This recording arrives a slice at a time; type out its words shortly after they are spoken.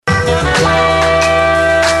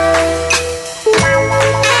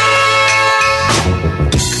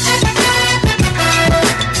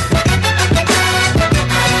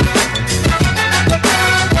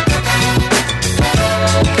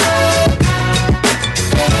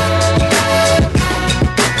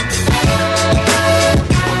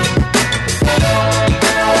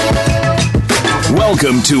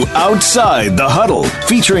Welcome to Outside the Huddle,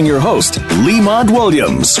 featuring your host, Lemont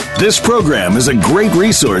Williams. This program is a great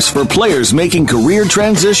resource for players making career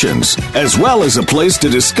transitions, as well as a place to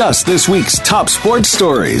discuss this week's top sports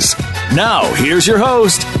stories. Now, here's your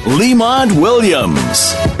host, Lemont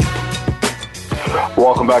Williams.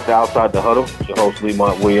 Welcome back to Outside the Huddle. It's your host,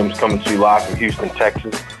 Lemont Williams, coming to you live from Houston,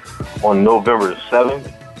 Texas, on November the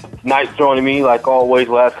 7th. Tonight's joining me, like always,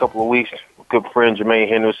 last couple of weeks, good friend Jermaine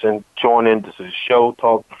Henderson joined into the show,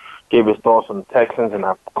 gave his thoughts on the Texans, and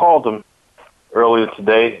I called him earlier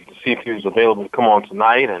today to see if he was available to come on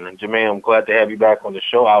tonight. And Jermaine, I'm glad to have you back on the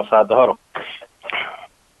show, Outside the Huddle.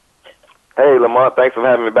 Hey, Lamont, thanks for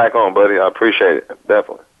having me back on, buddy. I appreciate it,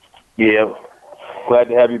 definitely. Yeah, glad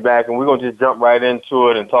to have you back, and we're going to just jump right into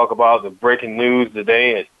it and talk about the breaking news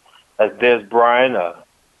today as Dez Bryant,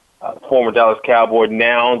 former Dallas Cowboy,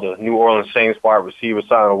 now the New Orleans Saints wide receiver,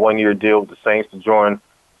 signed a one-year deal with the Saints to join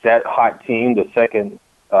that hot team, the second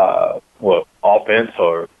offense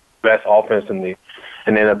or best offense in the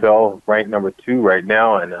NFL, ranked number 2 right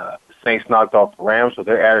now. And the Saints knocked off the Rams, so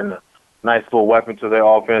they're adding a nice little weapon to their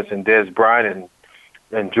offense. And Dez Bryant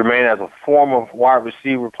and Jermaine, as a former wide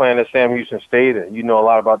receiver playing at Sam Houston State, and you know a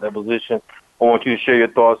lot about that position, I want you to share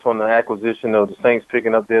your thoughts on the acquisition of the Saints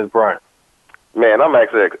picking up Dez Bryant. Man, I'm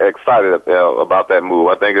actually excited about that move.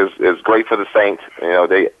 I think it's great for the Saints. You know,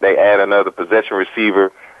 they add another possession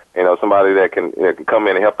receiver. You know, somebody that can come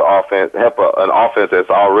in and help the offense, help an offense that's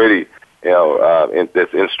already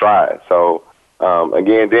that's in stride. So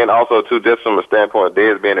again, then also too, just from a standpoint of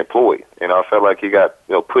Dez being employed. You know, I felt like he got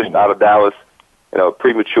pushed out of Dallas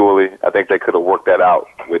prematurely. I think they could have worked that out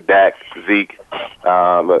with Dak, Zeke.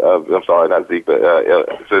 I'm sorry, not Zeke, but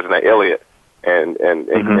his name Elliott. And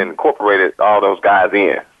incorporated all those guys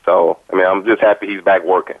in. So, I mean, I'm just happy he's back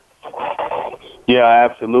working. Yeah,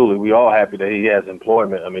 absolutely. We all happy that he has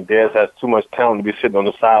employment. I mean, Dez has too much talent to be sitting on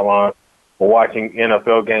the sideline or watching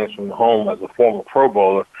NFL games from home as a former Pro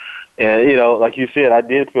Bowler. And, like you said, I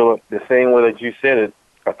did feel it the same way that you said it.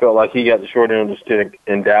 I felt like he got the short end of the stick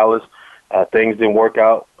in Dallas. Things didn't work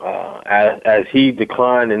out. As he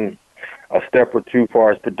declined in a step or two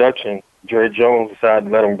for his production, Jerry Jones decided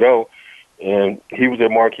to let him go. And he was a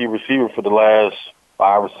marquee receiver for the last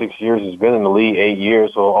 5 or 6 years. He's been in the league 8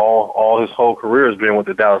 years, so all his whole career has been with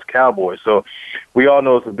the Dallas Cowboys. So we all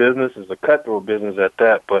know it's a business. It's a cutthroat business at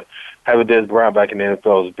that. But having Dez Bryant back in the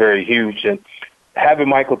NFL is very huge. And having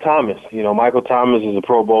Michael Thomas, Michael Thomas is a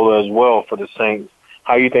Pro Bowler as well for the Saints.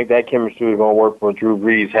 How do you think that chemistry is going to work for Drew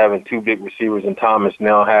Brees, having 2 big receivers and Thomas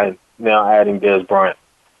now adding Dez Bryant?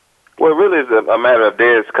 Well, it really is a matter of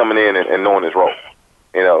Dez coming in and knowing his role.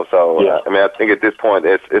 So, yeah. I mean, I think at this point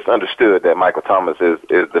it's understood that Michael Thomas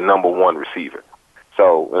is the number 1 receiver.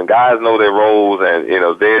 So when guys know their roles and,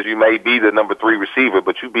 Dez, you may be the number 3 receiver,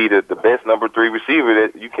 but you be the best number 3 receiver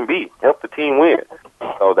that you can be. Help the team win.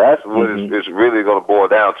 So that's what it's really going to boil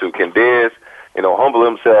down to. Can Dez, humble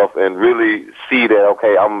himself and really see that,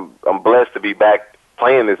 okay, I'm blessed to be back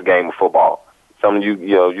playing this game of football. Something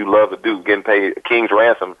you love to do, getting paid a king's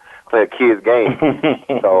ransom, play a kid's game.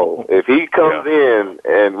 So if he comes in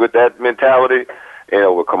and with that mentality,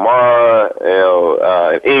 with Kamara,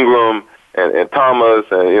 and Ingram and Thomas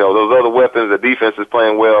and those other weapons, the defense is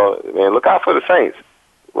playing well. Man, look out for the Saints.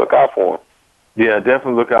 Look out for them. Yeah,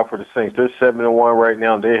 definitely look out for the Saints. They're 7-1 right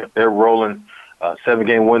now. They're rolling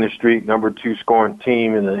 7-game winning streak, number 2 scoring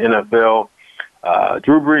team in the NFL.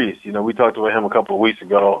 Drew Brees, we talked about him a couple of weeks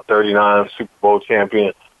ago, 39 Super Bowl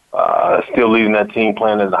champion. Still leading that team,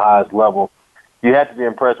 playing at the highest level. You have to be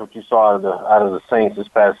impressed with what you saw out of the Saints this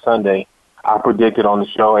past Sunday. I predicted on the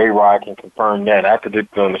show, A-Rod can confirm that. I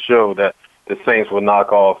predicted on the show that the Saints would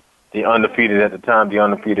knock off the undefeated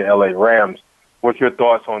LA Rams. What's your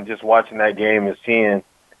thoughts on just watching that game and seeing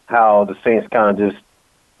how the Saints kind of just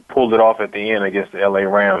pulled it off at the end against the LA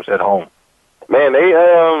Rams at home? Man, they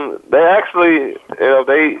actually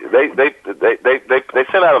they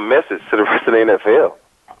sent out a message to the rest of the NFL.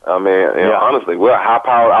 I mean, honestly, we're a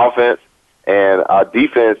high-powered offense, and our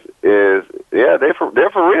defense is, they're for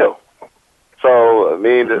real. So, I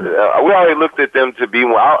mean, we already looked at them to be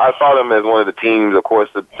one. I saw them as one of the teams, of course,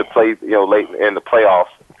 to play, late in the playoffs.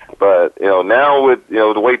 But, now with,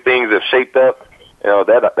 the way things have shaped up,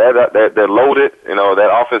 that they're loaded, that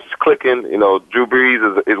offense is clicking. Drew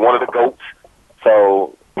Brees is one of the GOATs.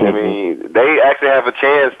 So, I mean, they actually have a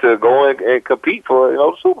chance to go and compete for,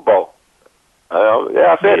 the Super Bowl.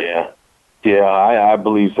 I said it. Yeah, I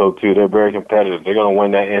believe so, too. They're very competitive. They're going to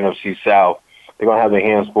win that NFC South. They're going to have their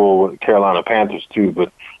hands full with the Carolina Panthers, too.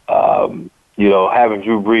 But, having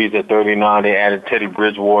Drew Brees at 39, they added Teddy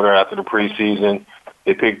Bridgewater after the preseason.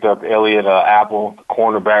 They picked up Elliott Apple, the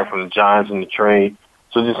cornerback from the Giants in the trade.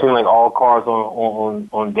 So it just seemed like all cars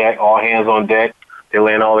on deck, all hands on deck. They're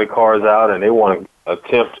laying all their cars out, and they want to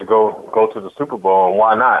attempt to go to the Super Bowl, and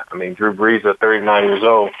why not? I mean, Drew Brees is 39 years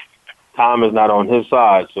old. Time is not on his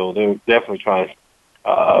side, so they're definitely trying to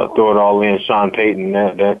throw it all in. Sean Payton,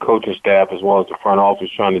 that coaching staff, as well as the front office,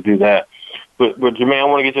 trying to do that. But Jermaine, I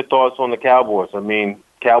want to get your thoughts on the Cowboys. I mean,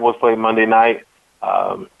 Cowboys played Monday night.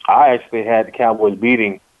 I actually had the Cowboys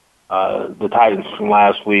beating the Titans from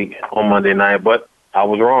last week on Monday night, but I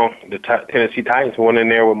was wrong. The Tennessee Titans went in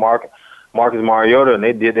there with Marcus Mariota, and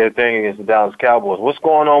they did their thing against the Dallas Cowboys. What's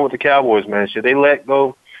going on with the Cowboys, man? Should they let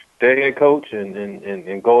go their head coach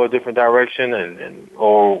and go a different direction,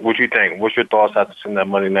 or what you think? What's your thoughts after seeing that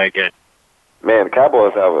Monday night game? Man, the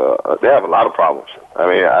Cowboys have a lot of problems. I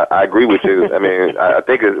mean, I agree with you. I mean, I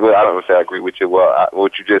think I don't want to say I agree with you. Well,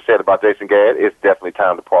 what you just said about Jason Garrett, it's definitely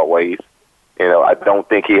time to part ways. You know, I don't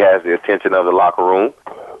think he has the attention of the locker room.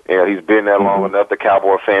 You know, he's been there long enough. The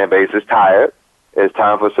Cowboy fan base is tired. It's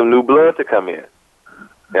time for some new blood to come in.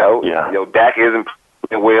 You know, Dak isn't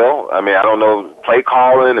playing well. I mean, I don't know play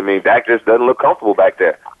calling. I mean, Dak just doesn't look comfortable back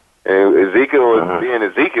there. And Ezekiel is being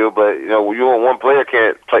Ezekiel, but you know, you want one player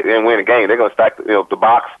can't play and win a game. They're gonna stack the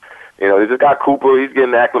box. You know, they just got Cooper. He's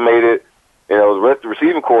getting acclimated. You know, the rest of the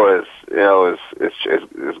receiving core is gonna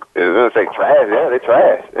say trash. Yeah, they're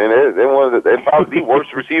trash, and they're probably the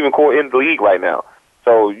worst receiving core in the league right now.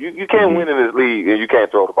 So you can't win in this league and you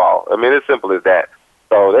can't throw the ball. I mean, it's simple as that.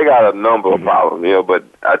 So they got a number of problems, you know. But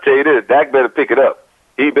I tell you this, Dak better pick it up.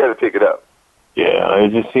 He better pick it up. Yeah,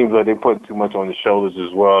 it just seems like they put too much on his shoulders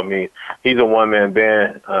as well. I mean, he's a one-man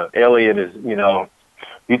band. Elliott is, you know,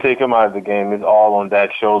 you take him out of the game, it's all on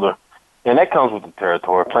Dak's shoulder. And that comes with the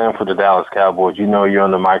territory. Playing for the Dallas Cowboys, you know you're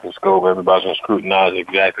under the microscope. Everybody's going to scrutinize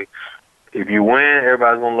exactly. If you win,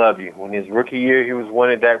 everybody's going to love you. When his rookie year, he was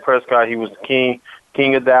winning. Dak Prescott, he was the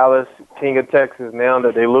king of Dallas, king of Texas. Now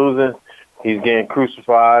that they're losing, he's getting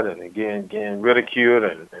crucified and getting ridiculed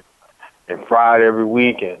and fried every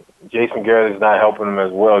week. And Jason Garrett is not helping him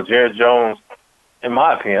as well. Jared Jones, in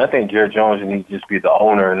my opinion, I think Jared Jones needs to just be the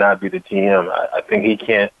owner and not be the GM. I think he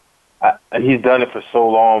can't. He's done it for so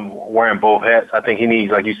long, wearing both hats. I think he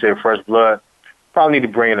needs, like you said, fresh blood. Probably need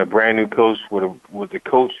to bring in a brand new coach with the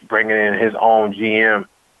coach bringing in his own GM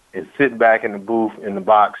and sitting back in the booth in the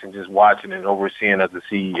box and just watching and overseeing as a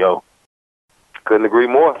CEO. Couldn't agree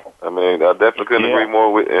more. I mean, I definitely couldn't agree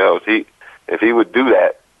more with if he would do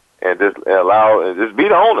that and just just be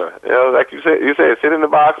the owner. You know, like you said, sit in the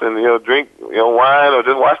box and drink wine or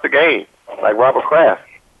just watch the game like Robert Kraft.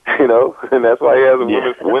 You know, and that's why he has a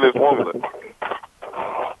winning formula.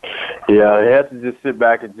 Yeah, he has to just sit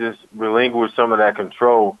back and just relinquish some of that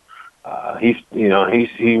control. He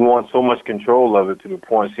wants so much control of it to the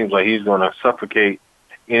point it seems like he's going to suffocate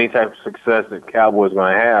any type of success that Cowboys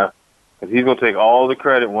going to have. Because he's going to take all the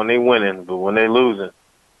credit when they winning, but when they losing,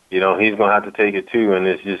 he's going to have to take it too. And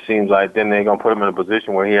it just seems like then they're going to put him in a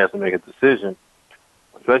position where he has to make a decision,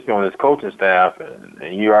 especially on his coaching staff.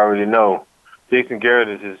 And you already know Jason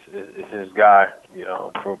Garrett is his guy,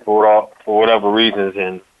 for whatever reasons,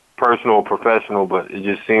 and personal or professional. But it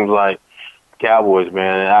just seems like Cowboys,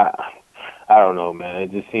 man. I don't know, man.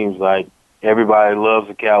 It just seems like everybody loves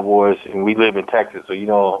the Cowboys, and we live in Texas,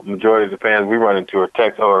 so majority of the fans we run into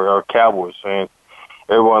are Cowboys fans.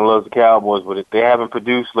 Everyone loves the Cowboys, but if they haven't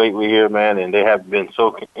produced lately here, man, and they have been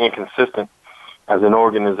so inconsistent as an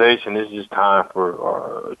organization, it's just time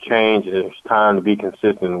for a change. It's time to be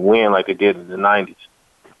consistent and win like they did in the 90s.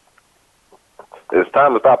 It's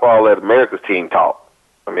time to stop all that America's team talk.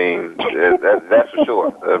 I mean, that's for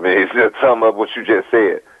sure. I mean, it's just sum up what you just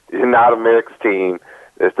said. You're not America's team.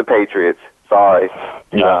 It's the Patriots. Sorry.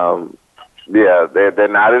 Yeah. They're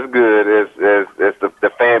not as good as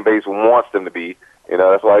the fan base wants them to be.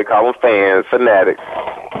 That's why they call them fans, fanatics.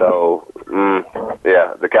 So,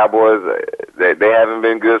 the Cowboys, they haven't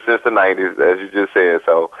been good since the 90s, as you just said.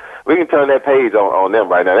 So we can turn that page on them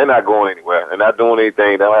right now. They're not going anywhere. They're not doing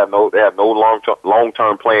anything. They have no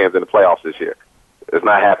long-term plans in the playoffs this year. It's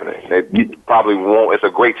not happening. They probably won't. It's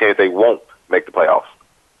a great chance they won't make the playoffs.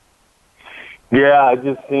 Yeah, it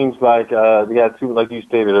just seems like they got too, like you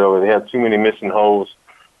stated earlier, they have too many missing holes.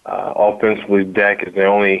 Offensively, Dak is the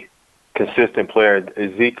only consistent player.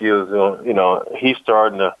 Ezekiel's, he's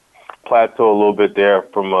starting to plateau a little bit there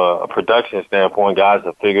from a production standpoint. Guys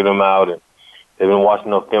have figured him out, and they've been watching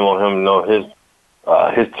enough film on him to know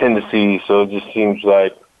his tendencies. So it just seems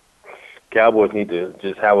like Cowboys need to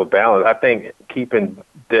just have a balance. I think keeping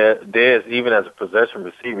Dez even as a possession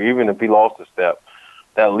receiver, even if he lost a step,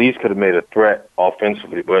 that at least could have made a threat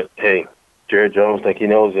offensively. But, hey, Jerry Jones think he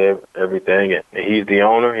knows everything, and he's the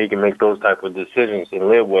owner. He can make those type of decisions and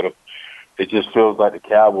live with them. It just feels like the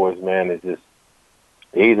Cowboys, man, is just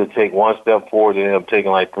they either take one step forward and end up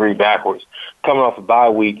taking like three backwards. Coming off a bye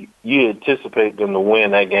week, you anticipate them to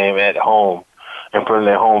win that game at home in front of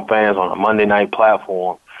their home fans on a Monday night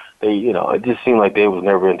platform. They, it just seemed like they was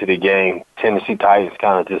never into the game. Tennessee Titans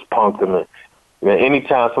kind of just punked them. And, man,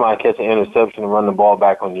 anytime somebody catches an interception and run the ball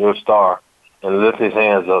back on your star and lift his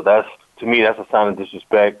hands up, to me, that's a sign of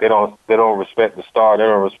disrespect. They don't respect the star. They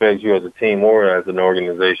don't respect you as a team or as an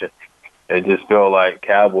organization. It just felt like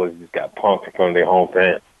Cowboys just got punked in front of their home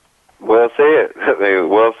fans. Well said.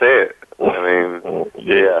 Well said.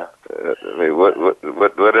 Yeah. What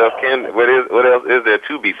else is there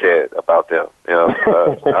to be said about them? I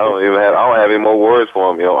don't have any more words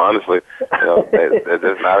for them. Honestly, they're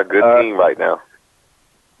just not a good team right now.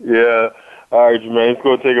 Yeah. All right, Jermaine, let's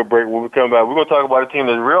go take a break. When we come back, we're going to talk about a team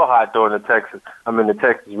that's real hot though in the Texas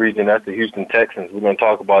region. That's the Houston Texans. We're going to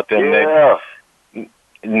talk about them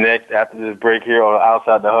next after this break here on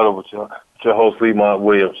Outside the Huddle with your host, Lemont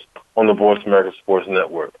Williams, on the Voice America Sports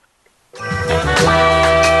Network.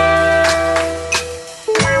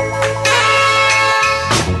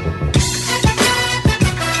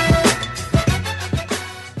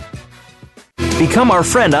 Become our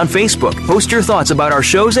friend on Facebook. Post your thoughts about our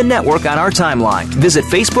shows and network on our timeline. Visit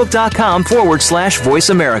Facebook.com/Voice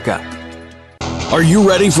America. Are you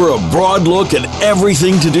ready for a broad look at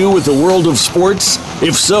everything to do with the world of sports?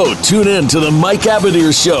 If so, tune in to the Mike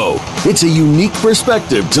Abadir Show. It's a unique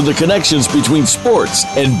perspective to the connections between sports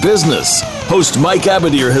and business. Host Mike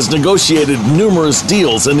Abadir has negotiated numerous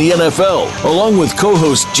deals in the NFL. Along with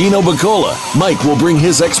co-host Gino Bacola, Mike will bring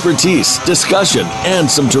his expertise, discussion,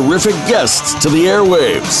 and some terrific guests to the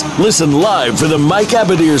airwaves. Listen live for the Mike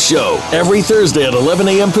Abadir Show every Thursday at 11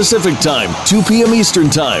 a.m. Pacific Time, 2 p.m. Eastern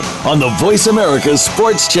Time on the Voice America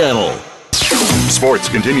Sports Channel. Sports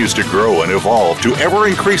continues to grow and evolve to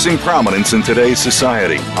ever-increasing prominence in today's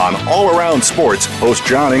society. On All Around Sports, host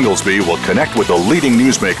John Inglesby will connect with the leading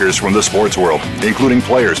newsmakers from the sports world, including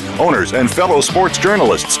players, owners, and fellow sports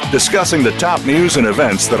journalists, discussing the top news and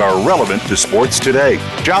events that are relevant to sports today.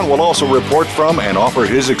 John will also report from and offer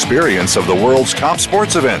his experience of the world's top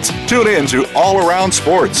sports events. Tune in to All Around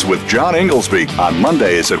Sports with John Inglesby on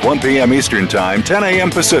Mondays at 1 p.m. Eastern Time, 10 a.m.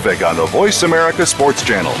 Pacific on the Voice America Sports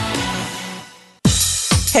Channel.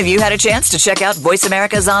 Have you had a chance to check out Voice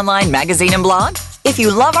America's online magazine and blog? If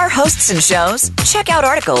you love our hosts and shows, check out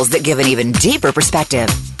articles that give an even deeper perspective.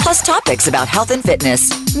 Plus topics about health and fitness,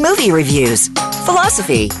 movie reviews,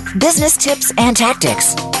 philosophy, business tips and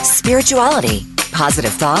tactics, spirituality,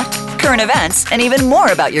 positive thought, current events, and even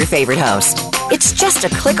more about your favorite host. It's just a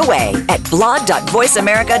click away at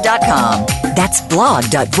blog.voiceamerica.com. That's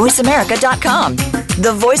blog.voiceamerica.com.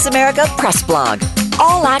 The Voice America Press Blog.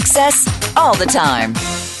 All access, all the time.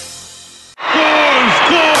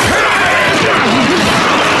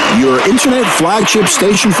 Your internet flagship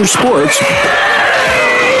station for sports.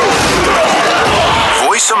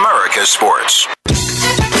 Voice America Sports.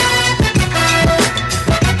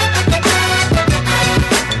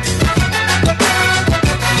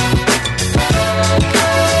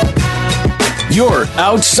 You're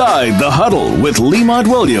Outside the Huddle with Lemont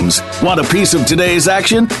Williams. Want a piece of today's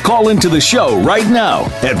action? Call into the show right now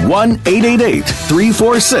at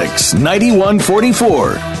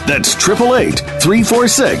 1-888-346-9144. That's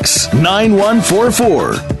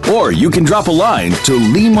 888-346-9144. Or you can drop a line to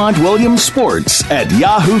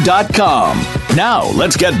LemontWilliamsSports@yahoo.com. Now,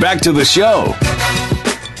 let's get back to the show.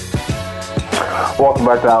 Welcome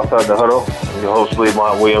back to Outside the Huddle. I'm your host,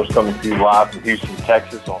 Lemont Williams, coming to you live from Houston,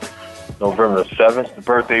 Texas on November 7th, the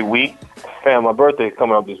birthday week. Fam, my birthday's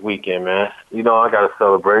coming up this weekend, man. I got to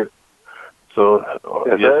celebrate. So,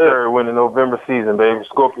 yes, sir, we're in the November season, baby,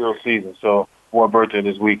 Scorpio season. So, my birthday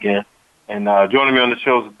this weekend. And joining me on the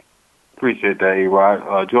show, appreciate that,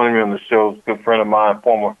 E-Rod. Joining me on the show is a good friend of mine,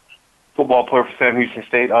 former football player for Sam Houston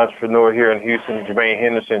State, entrepreneur here in Houston, Jermaine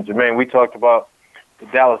Henderson. Jermaine, we talked about the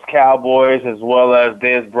Dallas Cowboys as well as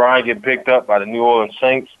Dez Bryant getting picked up by the New Orleans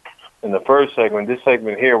Saints. In the first segment, this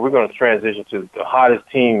segment here, we're going to transition to the hottest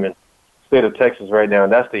team in the state of Texas right now,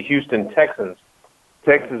 and that's the Houston Texans.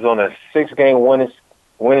 Texas on a 6-game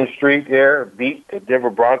winning streak there, beat the Denver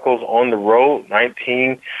Broncos on the road,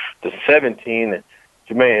 19-17. And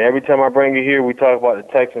Jermaine, every time I bring you here, we talk about the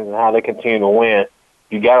Texans and how they continue to win.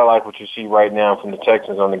 You got to like what you see right now from the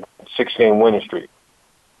Texans on the 6-game winning streak.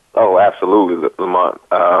 Oh, absolutely, Lamont.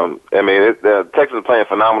 The Texans are playing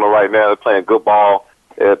phenomenal right now. They're playing good ball.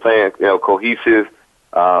 They're playing, cohesive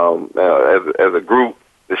as a group.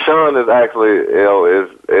 Deshaun is actually,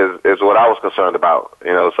 is what I was concerned about.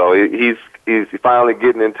 So he's he's finally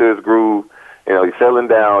getting into his groove. You know, he's settling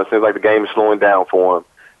down. It seems like the game is slowing down for him,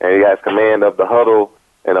 and he has command of the huddle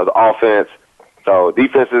and of the offense. So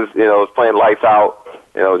defense is, you know, is playing lights out.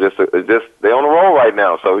 You know, just they're on the roll right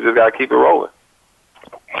now. So we just got to keep it rolling.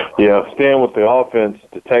 Yeah, staying with the offense,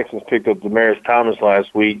 the Texans picked up Demarius Thomas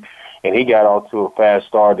last week, and he got off to a fast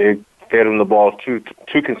start. They fed him the ball two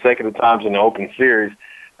consecutive times in the opening series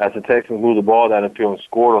as the Texans moved the ball down the field and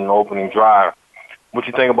scored on the opening drive. What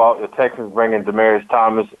you think about the Texans bringing Demarius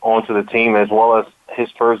Thomas onto the team as well as his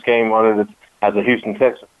first game as a Houston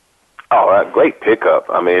Texan? Oh, great pickup.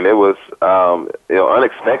 I mean, it was, you know,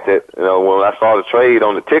 unexpected. You know, when I saw the trade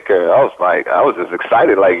on the ticker, I was just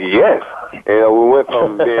excited, like, yes. You know, we went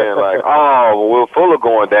from being like, oh, Will Fuller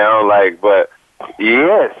going down, like, but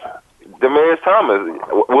yes, Demarius Thomas,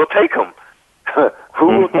 we'll take him. Who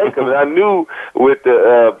will take him? And I knew with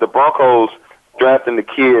the Broncos drafting the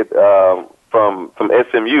kid from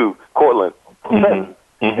SMU, Cortland,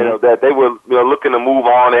 you know, that they were, you know, looking to move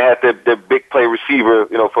on. They had their big play receiver,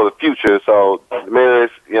 you know, for the future. So,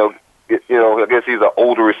 Demarius, you know, I guess he's an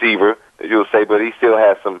older receiver, as you'll say, but he still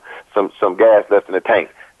has some gas left in the tank.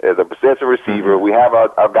 As a possessive receiver, we have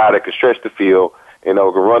our guy that can stretch the field, you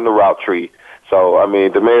know, can run the route tree. So, I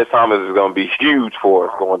mean, Demarius Thomas is going to be huge for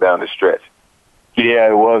us going down the stretch. Yeah,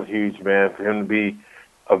 it was huge, man, for him to be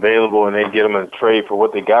available and they get him in a trade for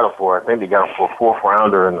what they got him for. I think they got him for a 4th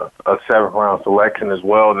rounder and a 7th round selection as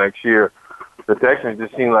well next year. The Texans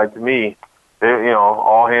just seem like, to me, they're, you know,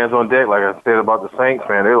 all hands on deck. Like I said about the Saints,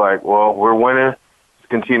 man, they're like, well, we're winning. Let's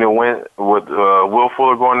continue to win with Will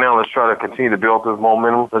Fuller going now. Let's try to continue to build this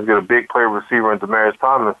momentum. Let's get a big play receiver in Demarius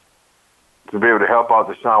Thomas to be able to help out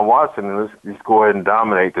Deshaun Watson, and let's just go ahead and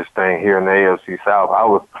dominate this thing here in the AFC South. I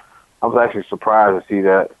was actually surprised to see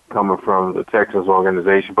that coming from the Texans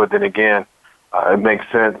organization, but then again, it makes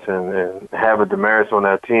sense. And having Demarius on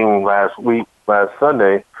that team last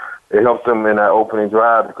Sunday, it helped them in that opening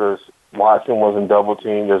drive because Watson wasn't double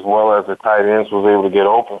teamed as well as the tight ends was able to get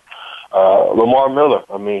open. Lamar Miller,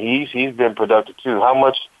 I mean, he's been productive too. How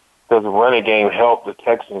much does the running game help the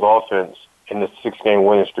Texans offense in the 6-game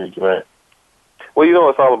winning streak, right? Well, you know,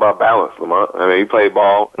 it's all about balance, Lamar. I mean, he played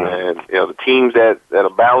ball, and, you know, the teams that are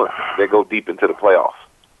balanced, they go deep into the playoffs.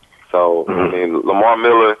 So, I mean, Lamar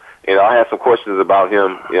Miller, you know, I had some questions about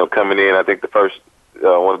him, you know, coming in. I think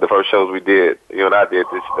one of the first shows we did, you and I did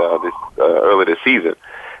this early this season.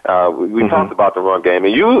 We talked about the run game,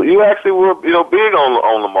 and you actually were, you know, big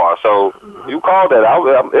on Lamar. So you called that.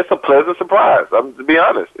 It's a pleasant surprise, to be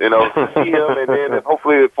honest. You know, to see him, and then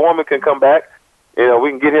hopefully Foreman can come back. You know, we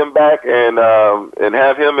can get him back and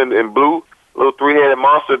have him in blue, little 3-headed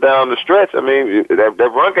monster down the stretch. I mean,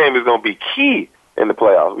 that run game is going to be key in the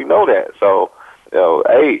playoffs. We know that. So, you know,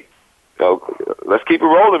 hey, you know, let's keep it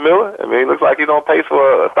rolling, Miller. I mean, it looks like he's on pace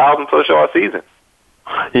for a 1,000+ yard season.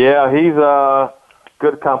 Yeah, he's a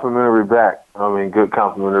good complimentary back. I mean, good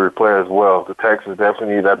complimentary player as well. The Texans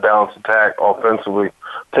definitely need that balanced attack offensively.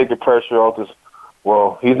 Take the pressure off this.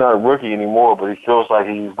 Well, he's not a rookie anymore, but he feels like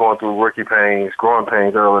he's going through rookie pains, growing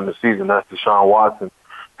pains early in the season. That's Deshaun Watson.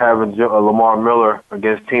 Having Lamar Miller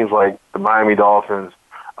against teams like the Miami Dolphins,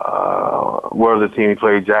 where the team he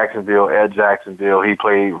played, Jacksonville, at Jacksonville, he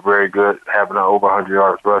played very good, having over 100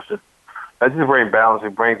 yards rushing. That just brings balance.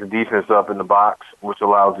 It brings the defense up in the box, which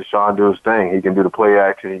allows Deshaun to do his thing. He can do the play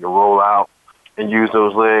action. He can roll out and use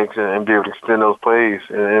those legs and be able to extend those plays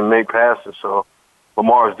and make passes. So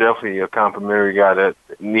Lamar is definitely a complimentary guy that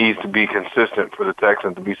needs to be consistent for the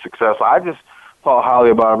Texans to be successful. I just thought highly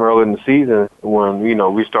about him early in the season when, you know,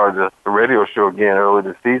 we started the radio show again early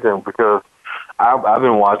this season because I've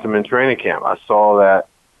been watching him in training camp. I saw that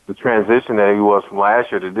the transition that he was from last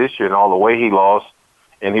year to this year and all the weight he lost,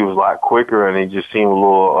 and he was a lot quicker and he just seemed a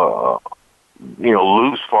little, you know,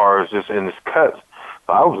 loose as far as just in his cuts.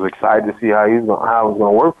 So I was excited to see how it was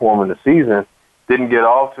going to work for him in the season. Didn't get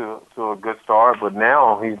off to a good start, but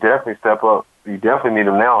now he's definitely stepped up. You definitely need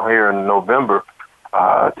him now here in November.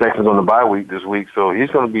 Texans on the bye week this week, so he's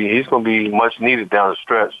going to be much needed down the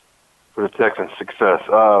stretch for the Texans' success.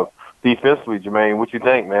 Defensively, Jermaine, what you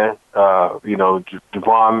think, man? You know,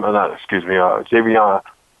 Jadeveon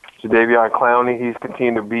Clowney, he's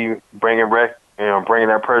continuing to be bringing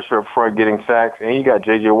that pressure up front, getting sacks, and you got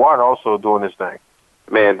J.J. Watt also doing his thing.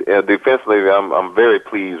 Man, defensively, I'm very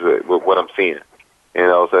pleased with what I'm seeing. You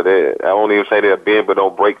know, so I won't even say they're a bend but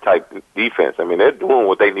don't break type defense. I mean, they're doing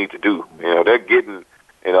what they need to do. You know, they're getting,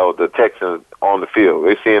 you know, the Texans on the field.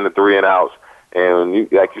 They're seeing the 3 and outs, and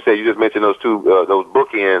like you said, you just mentioned those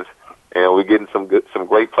bookends, and we're getting some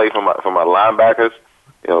great play from our linebackers.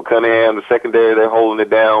 You know, Cunningham, the secondary, they're holding it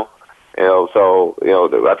down. So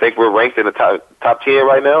I think we're ranked in the top 10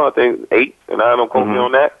 right now. I think 8, and I don't quote me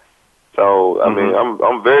on that. So I mean,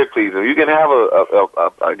 I'm very pleased. And you can have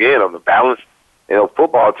a balanced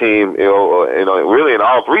football team. Really in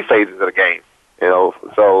all 3 phases of the game.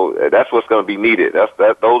 So that's what's going to be needed. Those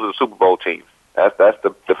are the Super Bowl teams. That's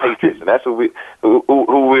the Patriots, and that's who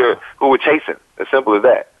we're chasing. As simple as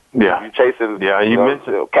that. Yeah, you're chasing. Yeah, you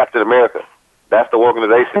mentioned Captain America. That's the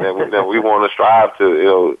organization that we want to strive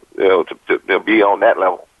to be on that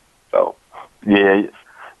level. So yeah,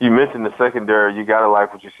 you mentioned the secondary. You gotta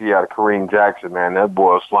like what you see out of Kareem Jackson, man. That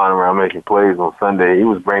boy was flying around making plays on Sunday. He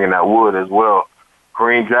was bringing that wood as well.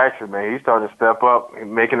 Kareem Jackson, man, he started to step up,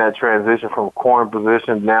 making that transition from corner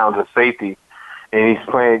position down to safety. And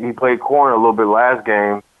he played corner a little bit last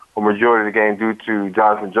game, or majority of the game, due to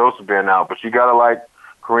Jonathan Joseph being out. But you gotta like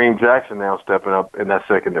Kareem Jackson now stepping up in that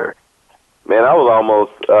secondary. Man, I was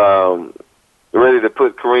almost ready to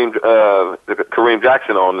put Kareem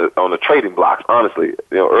Jackson on the trading blocks. Honestly,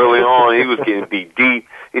 early on he was getting beat deep.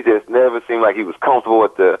 He just never seemed like he was comfortable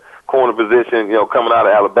at the corner position. Coming out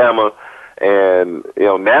of Alabama. And,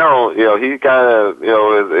 now, he kind of,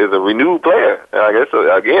 is a renewed player. And I guess,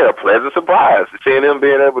 again, a pleasant surprise seeing him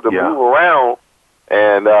being able to move around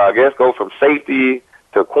and, I guess, go from safety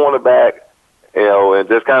to cornerback, and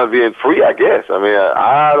just kind of being free, I guess. I mean,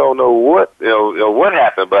 I don't know what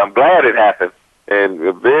happened, but I'm glad it happened. And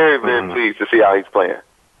very, very pleased to see how he's playing.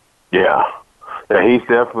 Yeah. Yeah, he's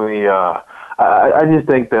definitely, I just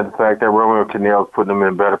think that the fact that Romeo Crennel is putting him in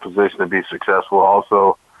a better position to be successful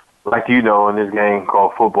also. Like in this game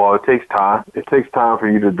called football, it takes time. It takes time for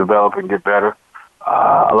you to develop and get better.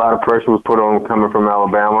 A lot of pressure was put on him coming from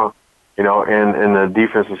Alabama, in the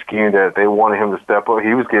defensive scheme that they wanted him to step up.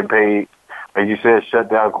 He was getting paid, like you said,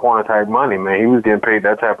 shut down corner type money, man. He was getting paid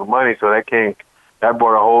that type of money, so that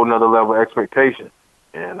brought a whole nother level of expectation.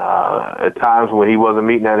 And at times when he wasn't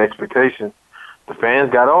meeting that expectation, the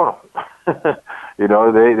fans got on him. They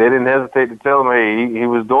didn't hesitate to tell him, hey, he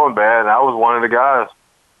was doing bad, and I was one of the guys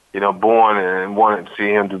born and wanted to see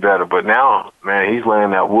him do better. But now, man, he's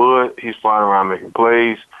laying that wood. He's flying around making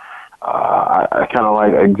plays. I kind of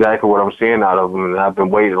like exactly what I'm seeing out of him, and I've been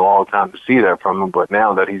waiting a long time to see that from him. But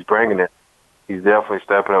now that he's bringing it, he's definitely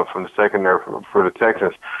stepping up from the secondary for the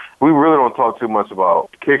Texans. We really don't talk too much about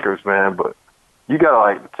kickers, man, but you got to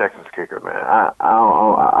like the Texans kicker, man.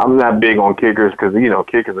 I'm not big on kickers because,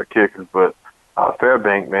 kickers are kickers, but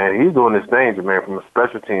Fairbank, man, he's doing his thing, man, from a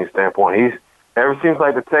special team standpoint. Ever seems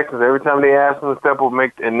like the Texans, every time they ask him to step up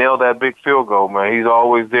and nail that big field goal, man, he's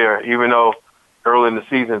always there. Even though early in the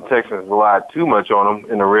season, the Texans relied too much on him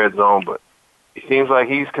in the red zone, but he seems like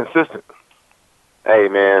he's consistent. Hey,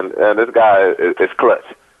 man, this guy is clutch.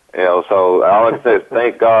 So all I can say is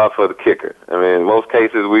thank God for the kicker. I mean, in most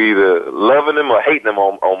cases, we either loving him or hating him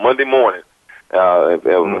on Monday morning.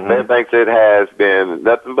 Fairbanks, it has been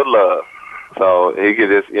nothing but love. So he could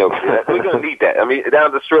just, we're going to need that. I mean,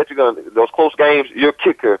 down the stretch, those close games, your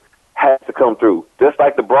kicker has to come through. Just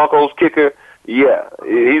like the Broncos kicker, he's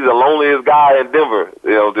the loneliest guy in Denver,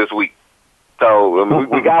 this week. So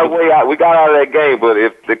we got out. We got out of that game. But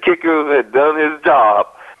if the kicker had done his job,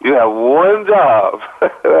 you have one job.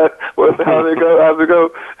 How's it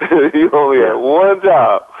go? You only have one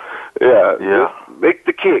job. Yeah. Just make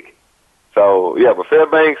the kick. So but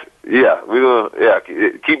Fairbanks, we're gonna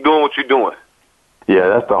keep doing what you're doing. Yeah,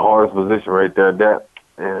 that's the hardest position right there. That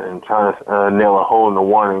and trying to nail a hole in the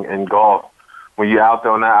one in golf. When you're out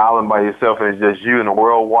there on that island by yourself and it's just you and the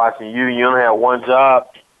world watching you, you only have one job.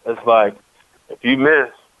 It's like if you miss,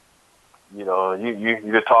 you're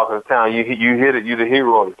the talk of the town. You hit it, you're the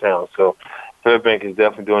hero of the town. So Fairbank is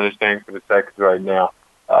definitely doing this thing for the Texans right now.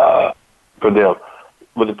 For them.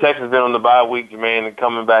 But the Texans been on the bye week, Jermaine, and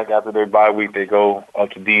coming back after their bye week, they go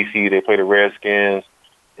up to D.C., they play the Redskins,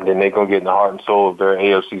 and then they're going to get in the heart and soul of their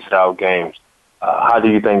AFC South games. How do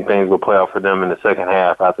you think things will play out for them in the second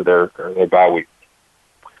half after their bye week?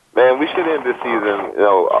 Man, we should end this season,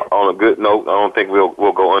 on a good note. I don't think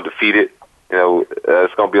we'll go undefeated.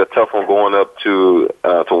 It's going to be a tough one going up to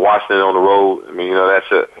Washington on the road. I mean,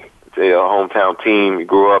 that's a hometown team. You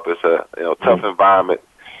grew up. It's a tough environment.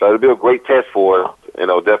 So it'll be a great test for us,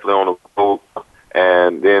 definitely on the road.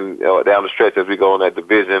 And then down the stretch as we go in that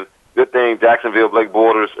division. Good thing Jacksonville, Blake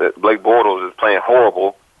Bortles is playing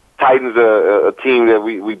horrible. Titans are a team that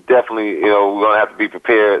we definitely, we're going to have to be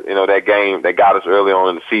prepared. That game that got us early on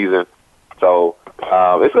in the season. So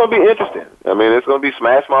it's going to be interesting. I mean, it's going to be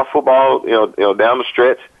smash mouth football, down the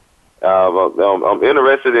stretch. I'm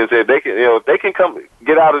interested in if they can come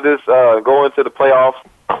get out of this, go into the playoffs.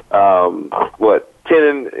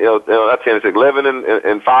 11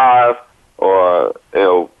 and 5, or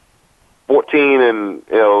 14 and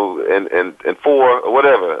 4 or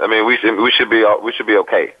whatever. I mean, we should be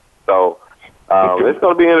okay. So it's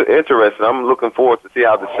going to be interesting. I'm looking forward to see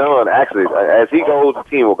how Deshaun actually, as he goes, the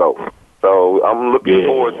team will go. So I'm looking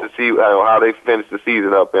forward to see how they finish the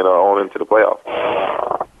season up and on into the playoffs.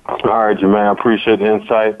 All right, Jermaine, I appreciate the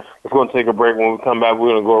insight. We're going to take a break. When we come back, we're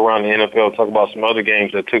going to go around the NFL, talk about some other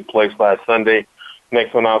games that took place last Sunday.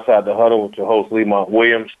 Next one, Outside the Huddle, with your host, Lemont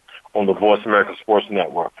Williams, on the Voice America Sports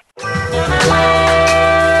Network.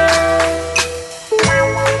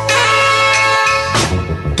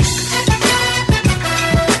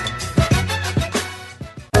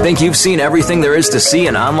 Think you've seen everything there is to see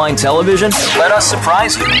in online television? Let us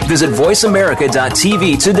surprise you. Visit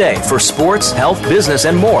voiceamerica.tv today for sports, health, business,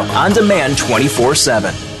 and more on demand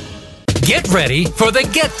 24/7. Get ready for the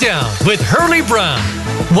Get Down with Hurley Brown.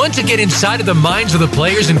 Want to get inside of the minds of the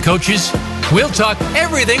players and coaches? We'll talk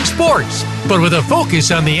everything sports, but with a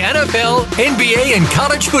focus on the NFL, NBA, and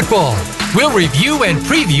college football. We'll review and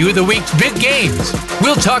preview the week's big games.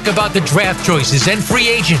 We'll talk about the draft choices and free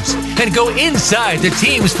agents and go inside the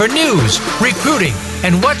teams for news, recruiting,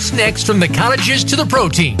 and what's next from the colleges to the pro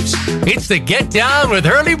teams. It's the Get Down with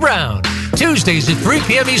Hurley Brown. Tuesdays at 3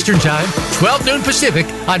 p.m. Eastern Time, 12 noon Pacific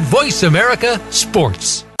on Voice America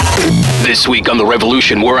Sports. This week on The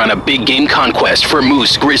Revolution, we're on a big game conquest for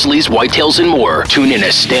moose, grizzlies, whitetails, and more. Tune in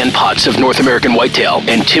as Stan Potts of North American Whitetail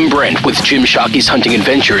and Tim Brent with Jim Shockey's Hunting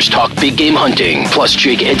Adventures talk big game hunting. Plus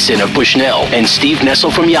Jake Edson of Bushnell and Steve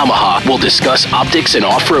Nessel from Yamaha will discuss optics and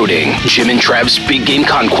off-roading. Jim and Trav's Big Game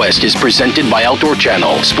Conquest is presented by Outdoor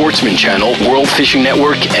Channel, Sportsman Channel, World Fishing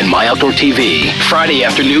Network, and My Outdoor TV. Friday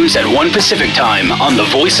afternoons at 1 Pacific Time on the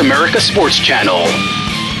Voice America Sports Channel.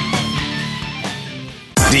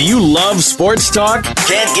 Do you love sports talk?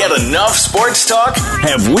 Can't get enough sports talk?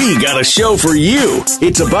 Have we got a show for you?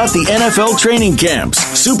 It's about the NFL training camps,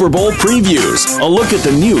 Super Bowl previews, a look at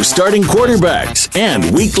the new starting quarterbacks,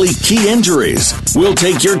 and weekly key injuries. We'll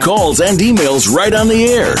take your calls and emails right on the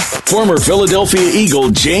air. Former Philadelphia Eagle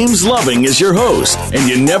James Loving is your host, and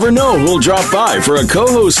you never know who'll drop by for a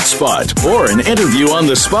co-host spot or an interview on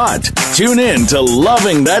the spot. Tune in to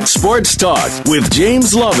Loving That Sports Talk with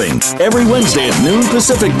James Loving every Wednesday at noon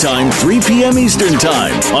Pacific Time, 3 p.m. Eastern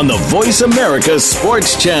Time on the Voice America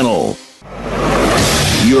Sports Channel.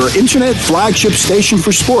 Your internet flagship station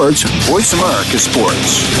for sports, Voice America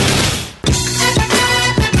Sports.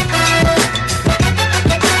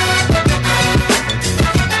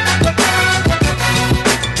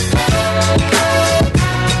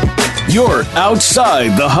 You're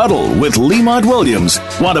Outside the Huddle with Lemont Williams.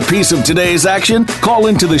 Want a piece of today's action? Call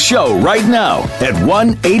into the show right now at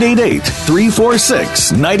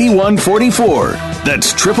 1-888-346-9144.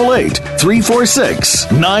 That's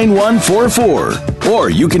 888-346-9144. Or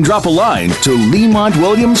you can drop a line to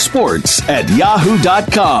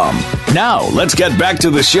LemontWilliamsSports@yahoo.com. Now, let's get back to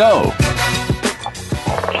the show.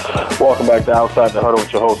 Welcome back to Outside the Huddle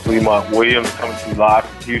with your host, Lemont Williams, coming to you live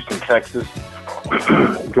from Houston, Texas.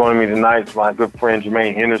 Joining me tonight is my good friend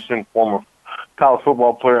Jermaine Henderson, former college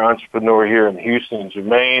football player, entrepreneur here in Houston.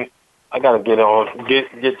 Jermaine, I got to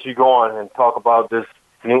get you going and talk about this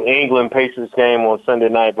New England Patriots game on Sunday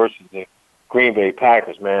night versus the Green Bay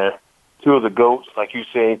Packers, man. Two of the GOATs, like you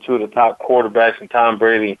say, two of the top quarterbacks, and Tom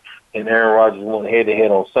Brady and Aaron Rodgers went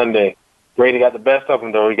head-to-head on Sunday. Brady got the best of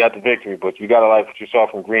them, though. He got the victory, but you got to like what you saw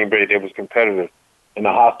from Green Bay. They was competitive in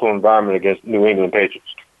a hostile environment against New England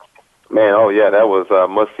Patriots. Man, oh yeah, that was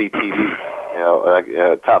must-see TV. You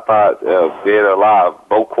know, top five, dead or alive,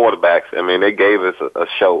 both quarterbacks. I mean, they gave us a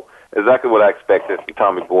show. Exactly what I expected from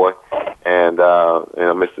Tommy Boy, and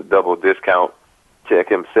Mr. Double Discount Check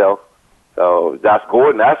himself. So Josh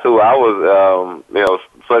Gordon, that's who I was,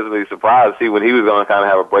 pleasantly surprised to see when he was going to kind of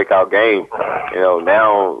have a breakout game. You know,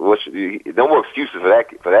 now no more excuses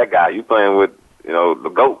for that guy. You playing with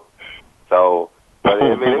the GOAT. So. But,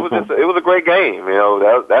 I mean, it was a great game. You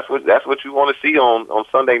know, that's what you want to see on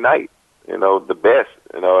Sunday night. You know, the best.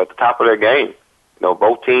 You know, at the top of their game. You know,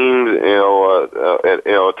 both teams.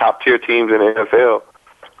 Top tier teams in the NFL.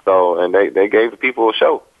 So, and they gave the people a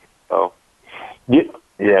show. So, it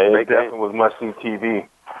definitely was must-see TV.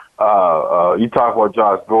 You talk about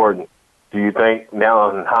Josh Gordon. Do you think now,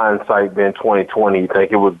 in hindsight, being 2020, you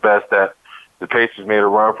think it was best that the Patriots made a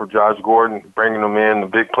run for Josh Gordon, bringing him in, the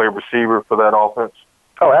big play receiver for that offense?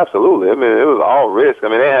 Oh, absolutely. I mean, it was all risk. I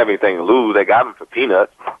mean, they didn't have anything to lose. They got him for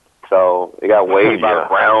peanuts. So they got waived by the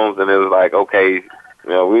Browns, and it was like, okay,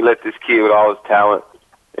 we let this kid with all his talent.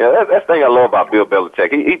 That's the thing I love about Bill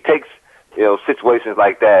Belichick. He takes, situations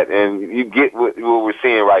like that, and you get what we're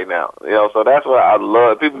seeing right now. So that's what I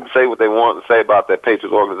love. People say what they want to say about that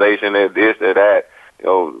Patriots organization, they're this, they're that.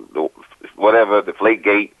 whatever,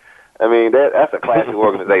 Deflategate. I mean, that's a classic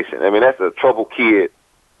organization. I mean, that's a troubled kid,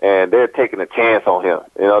 and they're taking a chance on him.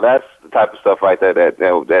 You know, that's the type of stuff right there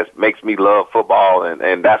that makes me love football,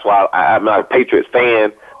 and that's why I'm not a Patriots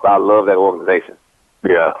fan, but I love that organization.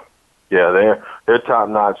 Yeah. Yeah, they're top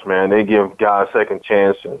notch, man. They give guys second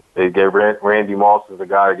chance. And they gave Randy Moss is the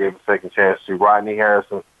guy that gave a second chance to. Rodney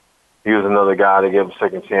Harrison, he was another guy they gave a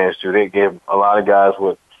second chance to. They gave a lot of guys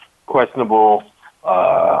with questionable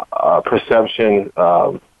perception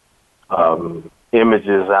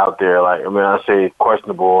images out there. Like, I mean, I say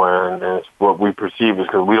questionable, and it's what we perceive is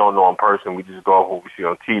because we don't know in person. We just go off what we see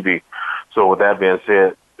on TV. So with that being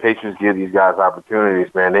said, Patriots give these guys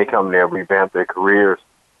opportunities, man. They come there, revamp their careers,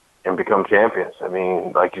 and become champions. I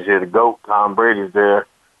mean, like you said, the GOAT, Tom Brady's there.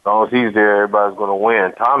 As long as he's there, everybody's going to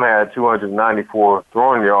win. Tom had 294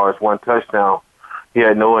 throwing yards, 1 touchdown. He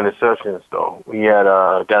had no interceptions, though. He had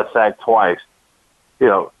got sacked twice. You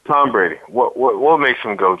know, Tom Brady, what makes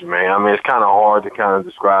him go, Jermaine? I mean, it's kind of hard to kind of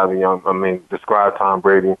describe Tom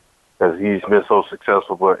Brady because he's been so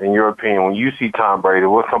successful. But in your opinion, when you see Tom Brady,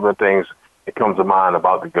 what couple of things that comes to mind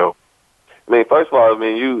about the GOAT? I mean, first of all, I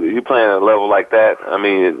mean, you playing at a level like that. I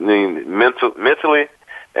mean mentally,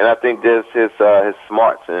 and I think just his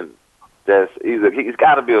smarts, and he's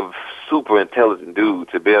got to be a super intelligent dude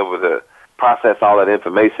to be able to process all that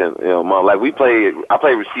information. You know, like I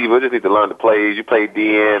play receiver. I just need to learn the plays. You play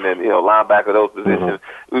DN and linebacker, those positions.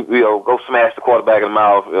 We go smash the quarterback in the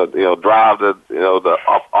mouth. Drive the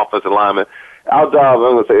offensive lineman. Our job,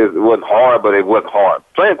 I'm gonna say, it wasn't hard, but it wasn't hard.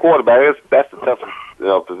 Playing quarterback, that's the toughest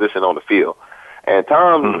position on the field. And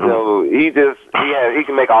Tom, he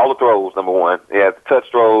can make all the throws. Number one, he has the touch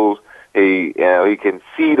throws. He can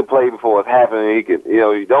see the play before it's happening. He can,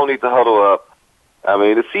 you don't need to huddle up. I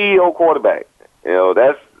mean, the CEO quarterback,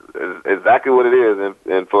 that's exactly what it is.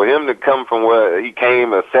 And for him to come from where he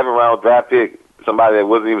came, a 7th-round draft pick, somebody that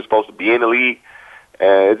wasn't even supposed to be in the league,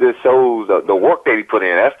 it just shows the work that he put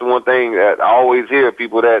in. That's the one thing that I always hear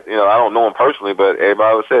people that, I don't know him personally, but everybody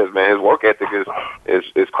always says, man, his work ethic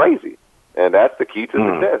is crazy. And that's the key to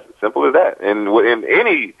success. Simple as that. And in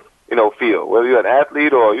any, field, whether you're an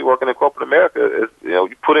athlete or you're working in corporate America,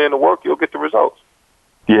 you put in the work, you'll get the results.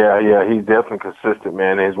 Yeah, he's definitely consistent,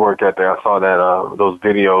 man. His work ethic. I saw that those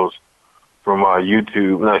videos from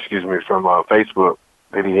from Facebook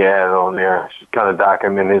that he had on there, kind of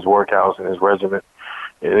documenting his workouts and his regimen.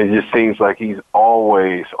 And it just seems like he's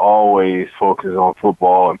always focused on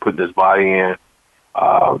football and putting his body in,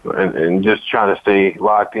 and just trying to stay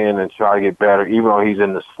locked in and try to get better. Even though he's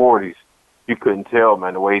in his 40s, you couldn't tell,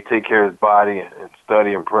 man, the way he take care of his body and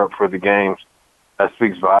study and prep for the games. That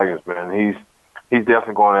speaks volumes, man. He's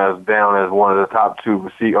definitely going down as one of the top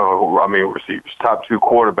 2 top 2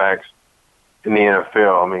 quarterbacks in the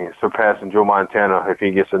NFL. I mean, surpassing Joe Montana if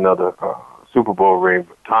he gets another Super Bowl ring.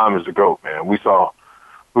 But Tom is the GOAT, man. We saw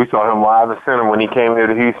him live in center when he came here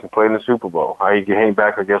to Houston, played in the Super Bowl. How he came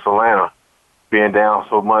back against Atlanta, being down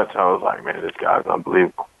so much. I was like, man, this guy's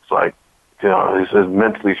unbelievable. It's like, he's just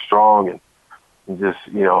mentally strong and just,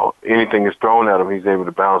 anything is thrown at him, he's able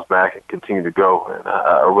to bounce back and continue to go. And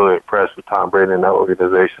I'm really impressed with Tom Brady and that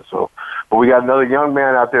organization. So, but we got another young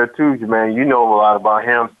man out there too, man. You know a lot about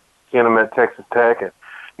him. Seeing him at Texas Tech and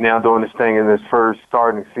now doing this thing in his first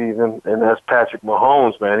starting season, and that's Patrick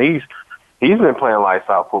Mahomes, man. He's been playing lights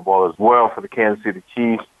out football as well for the Kansas City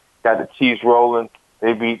Chiefs. Got the Chiefs rolling.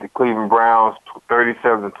 They beat the Cleveland Browns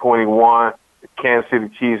 37-21. The Kansas City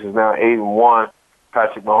Chiefs is now 8-1.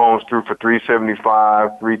 Patrick Mahomes threw for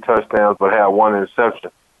 375, 3 touchdowns, but had 1 interception.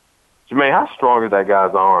 Jermaine, how strong is that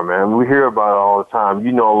guy's arm, man? We hear about it all the time.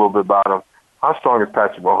 You know a little bit about him. How strong is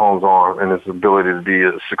Patrick Mahomes' arm and his ability to be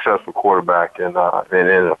a successful quarterback in the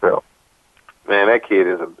NFL? Man, that kid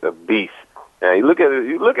is a beast. Now, you look at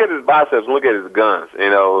his biceps and look at his guns.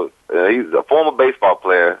 He's a former baseball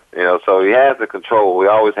player, so he has the control. We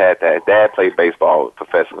always had that. His dad played baseball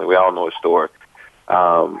professionally. We all know his story.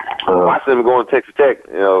 Watching him going to Texas Tech,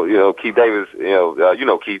 Keith Davis,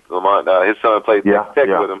 Keith Lamont, his son plays Texas Tech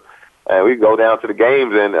with him. And we go down to the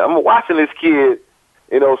games, and I'm watching this kid,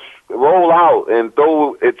 roll out and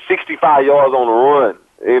throw it 65 yards on the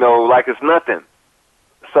run, like it's nothing.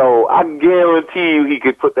 So I guarantee you he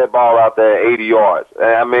could put that ball out there at 80 yards.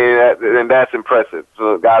 I mean, and that's impressive.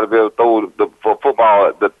 So a guy to be able to throw for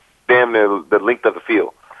football damn near the length of the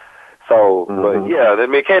field. So, but yeah, I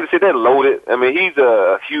mean, Kansas City, they're loaded. I mean, he's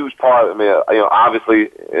a huge part. I mean, obviously,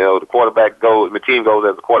 the quarterback goes, the team goes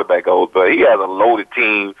as the quarterback goes, but he has a loaded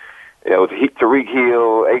team. Tariq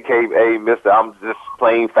Hill, a.k.a. Mr. I'm just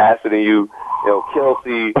playing faster than you.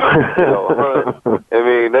 Kelsey, Hunt. I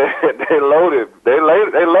mean, they loaded. They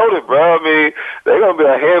loaded, bro. I mean, they're gonna be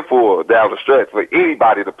a handful down the stretch for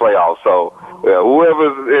anybody to play off. So,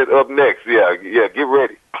 whoever's up next, get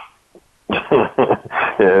ready.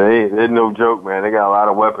 They're no joke, man. They got a lot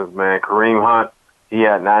of weapons, man. Kareem Hunt, he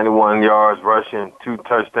had 91 yards rushing, 2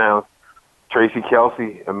 touchdowns. Tracy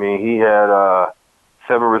Kelsey, I mean, he had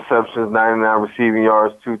 7 receptions, 99 receiving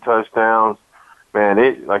yards, 2 touchdowns.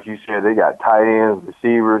 Man, like you said, they got tight ends,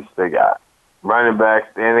 receivers, they got running backs,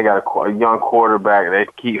 and they got a young quarterback. They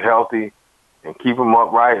keep healthy and keep them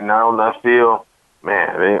upright and not on that field.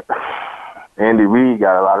 Man, Andy Reid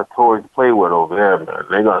got a lot of toys to play with over there, man.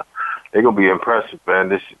 They're gonna be impressive, man.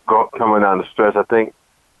 This coming down the stretch. I think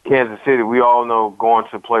Kansas City, we all know going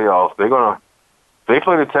to playoffs, they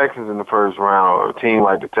play the Texans in the first round, or a team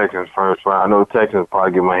like the Texans first round. I know the Texans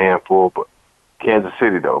probably give them a handful, but Kansas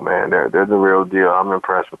City, though, man, they're the real deal. I'm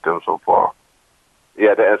impressed with them so far.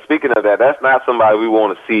 Yeah, and speaking of that, that's not somebody we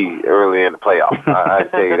want to see early in the playoffs. I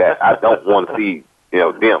tell you that. I don't want to see,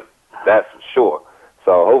 them. That's for sure.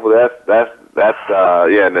 So hopefully that's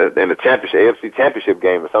in the championship, AFC championship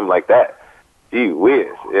game or something like that. Gee whiz.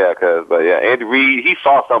 Yeah, Andy Reid, he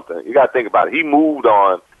saw something. You got to think about it. He moved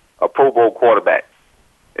on a Pro Bowl quarterback.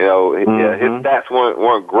 His stats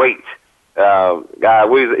weren't great. Guy,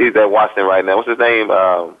 he's at Washington right now. What's his name?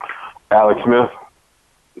 Alex Smith.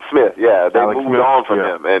 Yeah, they moved on from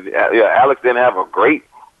him, and Alex didn't have a great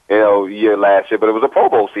year last year, but it was a Pro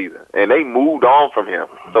Bowl season, and they moved on from him.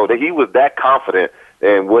 So he was that confident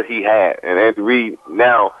in what he had, and Andy Reid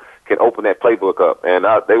now can open that playbook up. And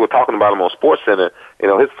they were talking about him on SportsCenter.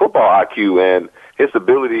 His football IQ and his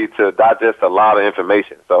ability to digest a lot of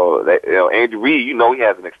information. So Andy Reid, he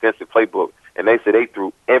has an extensive playbook. And they said they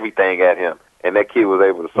threw everything at him, and that kid was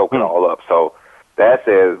able to soak it all up. So that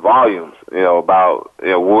says volumes, about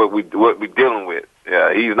what we dealing with.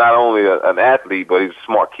 Yeah, he's not only an athlete, but he's a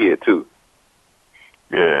smart kid too.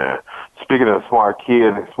 Yeah. Speaking of smart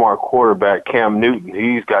kid and smart quarterback, Cam Newton,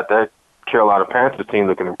 he's got that Carolina Panthers team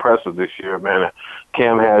looking impressive this year, man.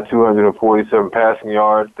 Cam had 247 passing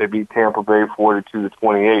yards. They beat Tampa Bay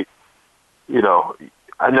 42-28.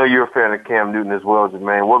 I know you're a fan of Cam Newton as well,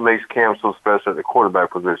 Jermaine. What makes Cam so special at the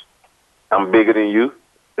quarterback position? I'm bigger than you.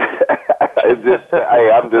 It's just,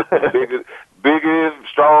 I'm just bigger,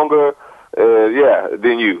 stronger,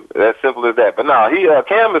 than you. As simple as that. But no,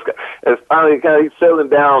 Cam is finally he's settling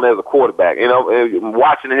down as a quarterback.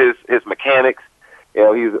 Watching his mechanics,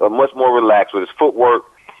 he's much more relaxed with his footwork.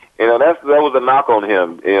 That was a knock on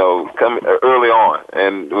him, coming early on.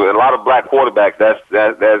 And with a lot of black quarterbacks, that's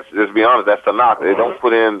just be honest, that's the knock. They don't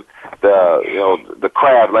put in the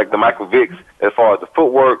craft like the Michael Vicks as far as the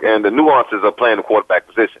footwork and the nuances of playing the quarterback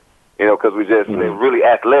position. Because they're really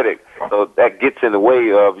athletic, so that gets in the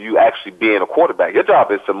way of you actually being a quarterback. Your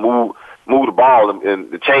job is to move the ball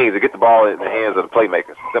and the chains and get the ball in the hands of the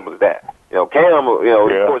playmakers. Simple as that. Cam, of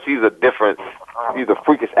course, he's a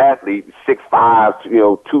freakish athlete, 6'5",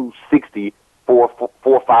 260,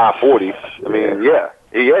 4'5", 40. I mean,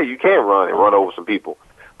 you can run over some people.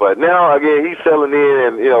 But now again, he's settling in,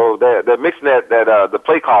 and they're mixing that the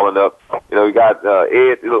play calling up. You got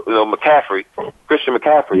Ed, McCaffrey, Christian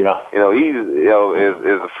McCaffrey. He's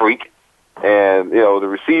is a freak, and the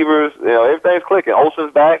receivers, everything's clicking.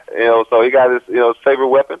 Olsen's back, so he got his favorite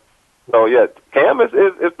weapon. So Cam is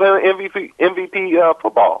playing MVP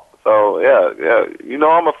football. So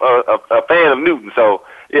I'm a fan of Newton. So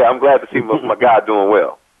I'm glad to see my guy doing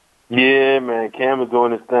well. Yeah, man, Cam is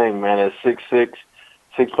doing his thing, man. At 6'6".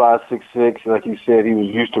 6'5", 6'6", like you said, he was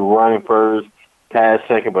used to running first, pass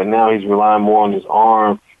second, but now he's relying more on his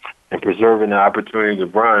arm and preserving the opportunity to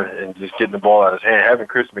run and just getting the ball out of his hand. Having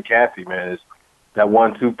Chris McCaffrey, man, is that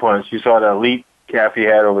 1-2 punch. You saw that leap McCaffrey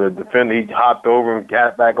had over the defender. He hopped over and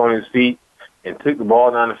got back on his feet and took the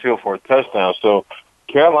ball down the field for a touchdown. So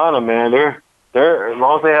Carolina, man, they're as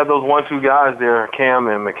long as they have those 1-2 guys there, Cam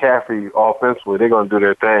and McCaffrey offensively, they're going to do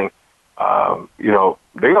their thing.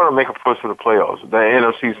 They're going to make a push for the playoffs. The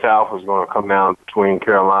NFC South is going to come down between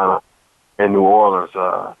Carolina and New Orleans.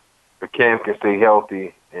 If Cam can stay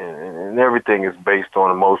healthy, and everything is based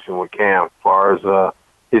on emotion with Cam, as far as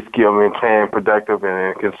his skill, playing productive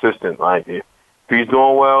and consistent. Like, if he's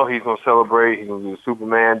doing well, he's going to celebrate. He's going to do the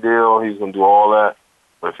Superman deal. He's going to do all that.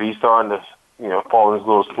 But if he's starting to, fall in his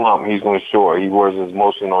little slump, he's going to show it. He wears his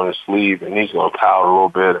emotion on his sleeve, and he's going to pout a little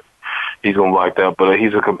bit. He's going to like that, but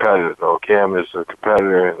he's a competitor, though. Cam is a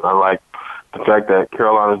competitor, and I like the fact that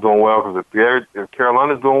Carolina's doing well, because if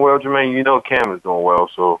Carolina's doing well, Jermaine, Cam is doing well.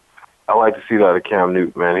 So I like to see that of Cam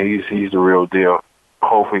Newton, man. He's the real deal.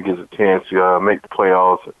 hopefully gets a chance to make the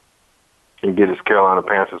playoffs and get his Carolina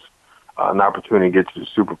Panthers an opportunity to get to the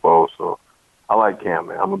Super Bowl. So I like Cam,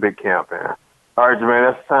 man. I'm a big Cam fan. All right,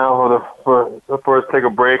 Jermaine, that's time for us to take a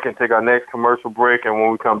break and take our next commercial break. And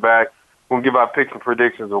when we come back, we'll give our picks and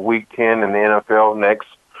predictions of Week 10 in the NFL next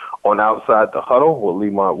on Outside the Huddle with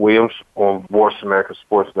Lemont Williams on Voice America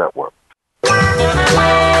Sports Network.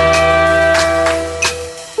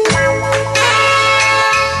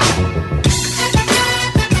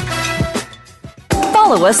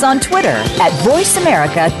 Follow us on Twitter at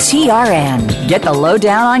VoiceAmericaTRN. Get the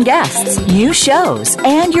lowdown on guests, new shows,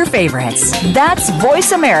 and your favorites. That's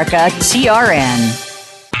VoiceAmericaTRN.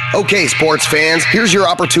 Okay, sports fans, here's your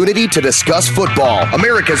opportunity to discuss football,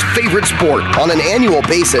 America's favorite sport. On an annual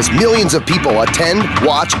basis, millions of people attend,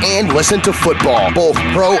 watch, and listen to football, both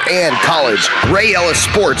pro and college. Ray Ellis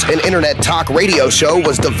Sports, an internet talk radio show,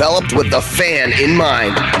 was developed with the fan in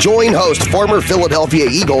mind. Join host, former Philadelphia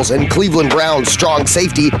Eagles and Cleveland Browns strong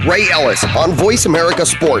safety Ray Ellis on Voice America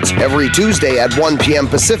Sports every Tuesday at 1 p.m.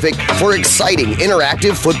 Pacific for exciting,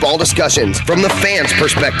 interactive football discussions from the fans'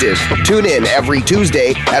 perspective. Tune in every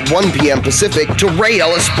Tuesday at 1 p.m. Pacific to Ray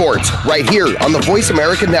Ellis Sports right here on the Voice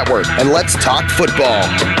America Network, and let's talk football.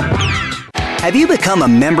 Have you become a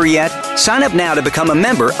member yet? Sign up now to become a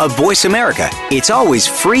member of Voice America. It's always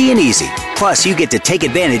free and easy. Plus, you get to take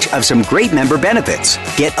advantage of some great member benefits.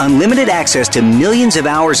 Get unlimited access to millions of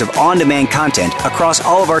hours of on-demand content across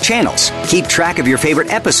all of our channels. Keep track of your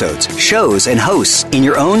favorite episodes, shows, and hosts in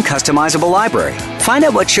your own customizable library. Find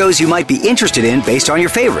out what shows you might be interested in based on your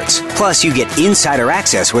favorites. Plus, you get insider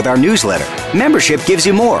access with our newsletter. Membership gives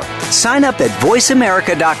you more. Sign up at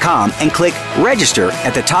voiceamerica.com and click Register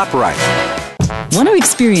at the top right. Want to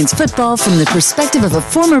experience football from the perspective of a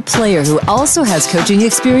former player who also has coaching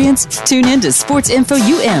experience? Tune in to Sports Info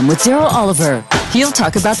UM with Daryl Oliver. He'll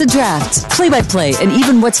talk about the drafts, play-by-play, and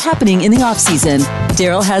even what's happening in the offseason.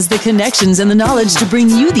 Daryl has the connections and the knowledge to bring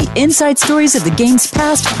you the inside stories of the game's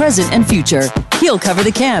past, present, and future. He'll cover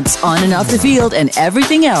the camps, on and off the field, and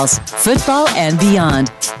everything else, football and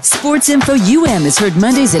beyond. Sports Info UM is heard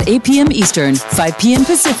Mondays at 8 p.m. Eastern, 5 p.m.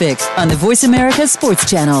 Pacific on the Voice America Sports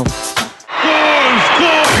Channel.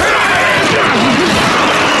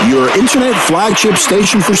 Your internet flagship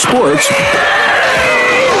station for sports.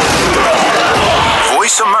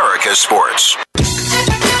 Voice America Sports.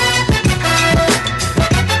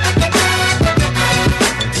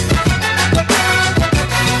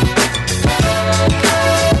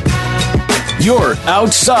 You're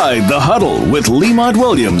Outside the Huddle with Lemont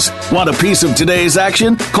Williams. Want a piece of today's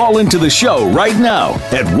action? Call into the show right now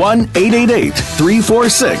at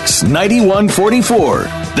 1-888-346-9144.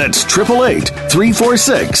 That's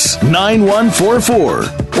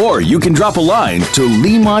 888-346-9144. Or you can drop a line to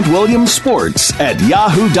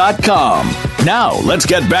LemontWilliamsSports@yahoo.com. Now, let's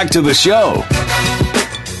get back to the show.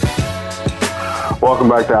 Welcome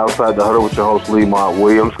back to Outside the Huddle with your host, Lemont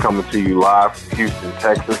Williams, coming to you live from Houston,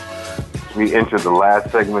 Texas. We entered the last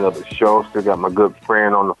segment of the show. Still got my good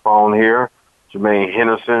friend on the phone here, Jermaine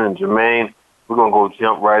Henderson. And Jermaine, we're going to go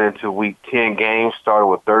jump right into Week 10 games, starting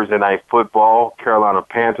with Thursday Night Football. Carolina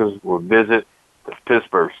Panthers will visit the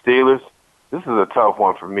Pittsburgh Steelers. This is a tough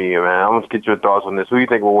one for me, man. I want to get your thoughts on this. Who do you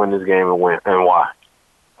think will win this game and why?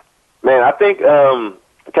 Man, I think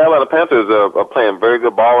Carolina Panthers are playing very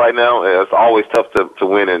good ball right now. It's always tough to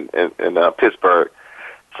win in Pittsburgh.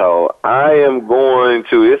 So I am going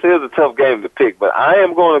to, this is a tough game to pick, but I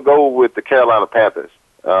am going to go with the Carolina Panthers.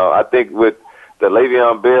 I think with the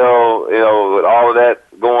Le'Veon Bell, with all of that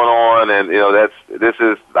going on, and, this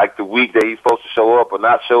is like the week that he's supposed to show up or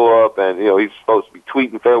not show up, and, he's supposed to be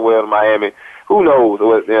tweeting farewell to Miami. Who knows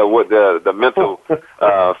what the mental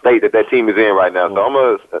state that team is in right now. So I'm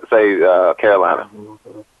going to say Carolina.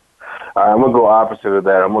 All right, I'm going to go opposite of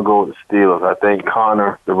that. I'm going to go with the Steelers. I think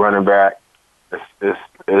Connor, the running back, is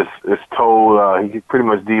told he pretty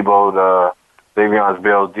much demoed Le'Veon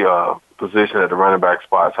Bell's position at the running back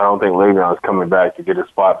spot. So I don't think Le'Veon's coming back to get his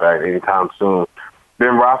spot back anytime soon.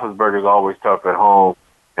 Ben Roethlisberger is always tough at home,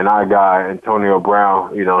 and our guy Antonio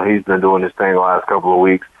Brown, he's been doing this thing the last couple of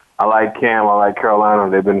weeks. I like Cam. I like Carolina.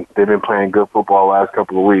 They've been playing good football the last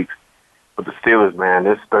couple of weeks. But the Steelers, man,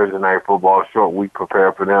 this Thursday Night Football short week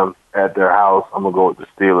prepared for them at their house. I'm gonna go with the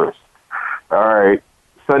Steelers. All right.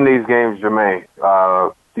 Sunday's games, Jermaine.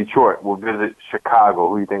 Detroit will visit Chicago.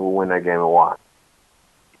 Who do you think will win that game and why?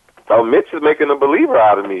 So Mitch is making a believer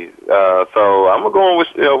out of me. So I'm gonna go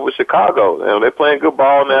with Chicago. They're playing good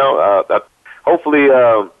ball now. Hopefully,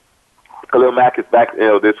 Khalil Mack is back.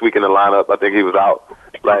 This week in the lineup. I think he was out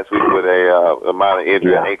last week with a minor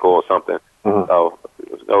injury, an ankle or something. Mm-hmm.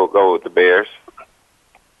 So go with the Bears.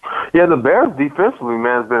 Yeah, the Bears defensively,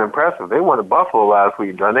 man, has been impressive. They won at Buffalo last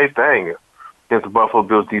week, done their thing against the Buffalo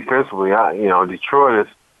Bills defensively. Detroit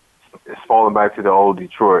is falling back to the old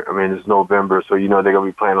Detroit. I mean, it's November, so they're going to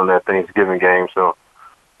be playing on that Thanksgiving game. So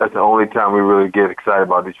that's the only time we really get excited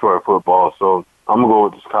about Detroit football. So I'm going to go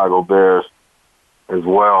with the Chicago Bears as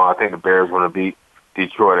well. I think the Bears are going to beat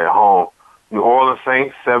Detroit at home. New Orleans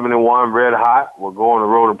Saints, 7-1, red hot. We'll go on the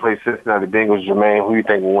road and play Cincinnati Bengals. Jermaine, who do you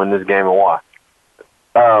think will win this game and why?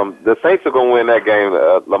 The Saints are going to win that game,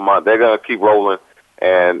 Lamont. They're going to keep rolling.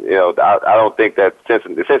 And, I don't think that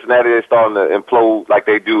Cincinnati is starting to implode like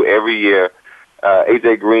they do every year.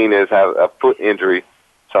 A.J. Green has had a foot injury.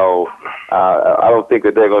 So I don't think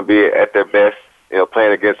that they're going to be at their best,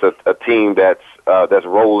 playing against a team that's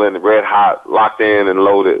rolling, red hot, locked in and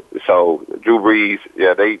loaded. So Drew Brees,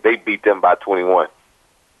 they beat them by 21.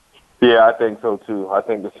 Yeah, I think so, too. I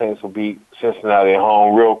think the Saints will beat Cincinnati at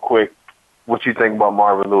home. Real quick, what you think about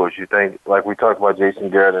Marvin Lewis? You think, like we talked about Jason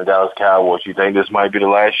Garrett and Dallas Cowboys, you think this might be the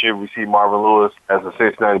last year we see Marvin Lewis as the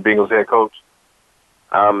Cincinnati Bengals head coach?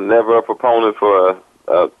 I'm never a proponent for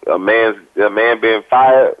a man being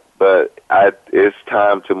fired, but it's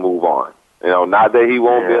time to move on. Not that he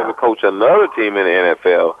won't be able to coach another team in the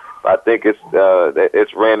NFL, but I think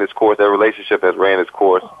it's ran its course. That relationship has ran its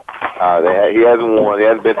course. He hasn't won. He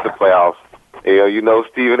hasn't been to the playoffs.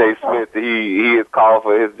 Stephen A. Smith, he has called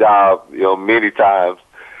for his job, many times.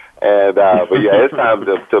 And, but yeah, it's time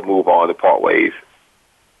to move on and part ways.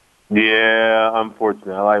 Yeah,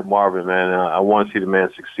 unfortunately. I like Marvin, man. I want to see the man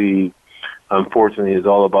succeed. Unfortunately, it's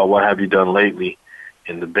all about what have you done lately.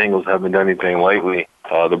 And the Bengals haven't done anything lately.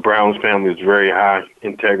 The Browns family is a very high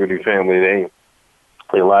integrity family.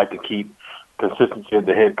 They like to keep consistency at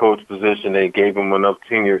the head coach position. They gave him enough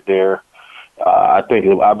tenure there. I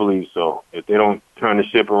believe so. If they don't turn the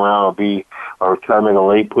ship around or try to make a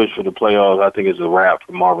late push for the playoffs, I think it's a wrap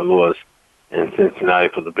for Marvin Lewis and Cincinnati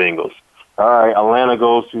for the Bengals. All right, Atlanta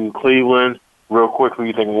goes to Cleveland. Real quickly,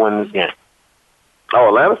 you think will win this game? Oh,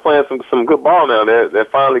 Atlanta's playing some good ball now. They're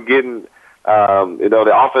finally getting,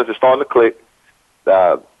 the offense is starting to click.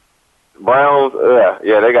 Browns,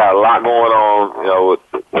 they got a lot going on,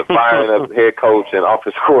 with firing of head coach and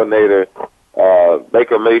offensive coordinator.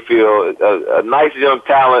 Baker Mayfield, a nice young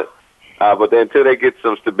talent, but then until they get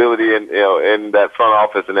some stability in that front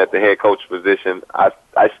office and at the head coach position,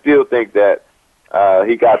 I still think that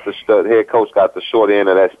the head coach got the short end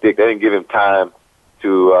of that stick. They didn't give him time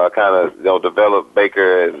to kind of develop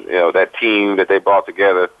Baker and that team that they brought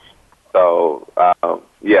together. So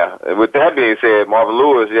and with that being said, Marvin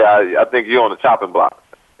Lewis, I think you're on the chopping block.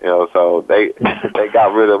 So they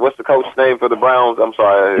got rid of, what's the coach's name for the Browns? I'm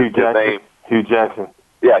sorry, his name. Hugh Jackson.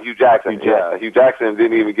 Yeah, Hugh Jackson. Hugh Jackson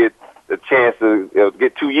didn't even get the chance to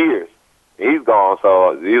get 2 years. He's gone,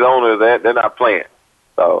 so these owners, they're not playing.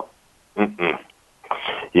 So.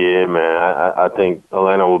 Yeah, man, I think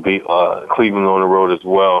Atlanta will beat Cleveland on the road as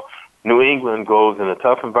well. New England goes in a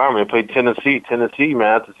tough environment. They play Tennessee. Tennessee,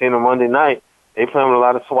 man, after seeing them Monday night, they playing with a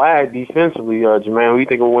lot of swag defensively. Jermaine, who do you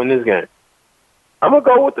think will win this game? I'm gonna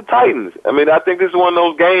go with the Titans. I mean, I think this is one of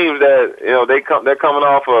those games that they're coming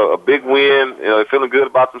off a big win. They're feeling good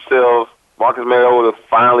about themselves. Marcus Mariota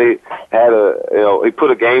finally had he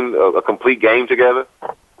put a complete game together.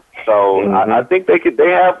 So I think they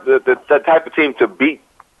have the type of team to beat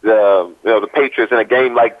the Patriots in a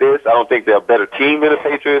game like this. I don't think they're a better team than the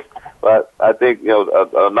Patriots, but I think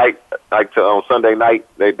a night like on Sunday night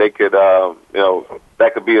they could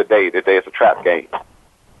that could be a day that it's a trap game.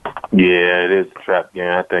 Yeah, it is a trap game.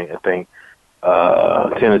 I think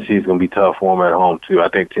Tennessee's going to be tough for them at home, too. I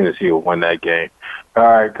think Tennessee will win that game. All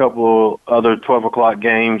right, a couple other 12 o'clock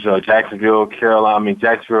games. Jacksonville, Carolina.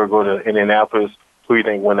 Jacksonville go to Indianapolis. Who do you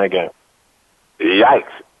think win that game?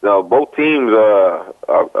 Yikes. Both teams are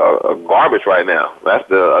garbage right now. That's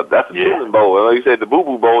the Chitlin Bowl. I know you said the Boo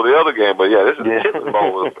Boo Bowl the other game, but this is the Chitlin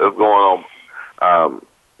Bowl that's going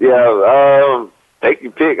on. Take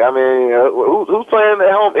your pick. I mean, who's playing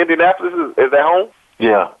at home? Indianapolis is at home?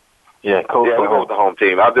 Yeah. We'll go with the home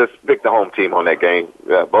team. I'll just pick the home team on that game.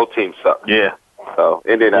 Yeah, both teams suck. Yeah. So,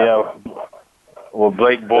 Indianapolis. Yeah. Well,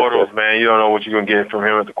 Blake Bortles, man, you don't know what you're going to get from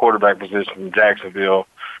him at the quarterback position from Jacksonville.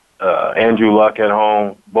 Andrew Luck at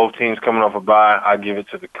home. Both teams coming off a bye. I give it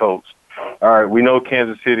to the Colts. All right, we know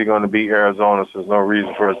Kansas City going to beat Arizona, so there's no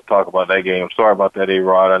reason for us to talk about that game. I'm sorry about that,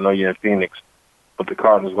 A-Rod. I know you're in Phoenix. But the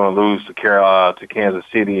Cardinals going to lose to Kansas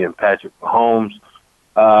City and Patrick Mahomes.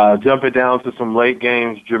 Jumping down to some late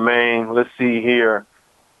games, Jermaine. Let's see here.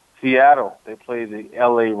 Seattle, they play the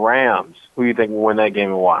L.A. Rams. Who do you think will win that game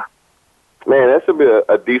and why? Man, that should be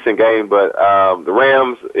a decent game, but the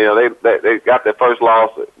Rams, they got their first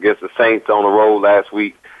loss against the Saints on the road last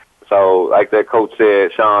week. So, like that coach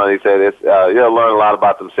said, Sean, he said, you'll learn a lot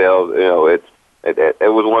about themselves. It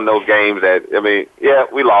was one of those games that,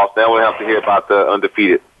 we lost. Now we don't have to hear about the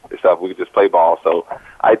undefeated stuff. We could just play ball. So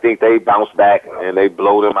I think they bounced back and they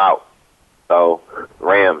blow them out. So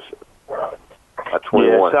Rams at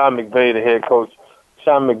 21. Yeah, Sean McVay, the head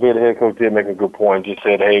coach, did make a good point. Just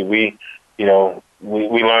said, hey, we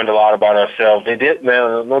learned a lot about ourselves. They did,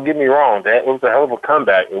 man. Don't get me wrong. That was a hell of a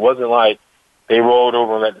comeback. It wasn't like they rolled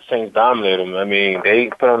over and let the Saints dominate them. I mean, they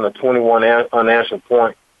put on a 21 unanswered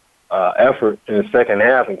point effort in the second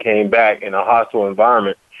half and came back in a hostile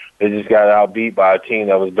environment. They just got outbeat by a team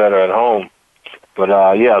that was better at home. But,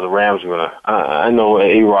 the Rams are going to – I know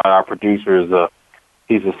A-Rod, our producer,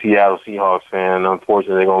 he's a Seattle Seahawks fan.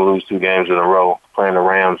 Unfortunately, they're going to lose 2 games in a row playing the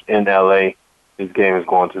Rams in L.A. This game is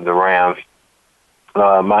going to the Rams.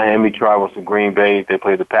 Miami travels to Green Bay. They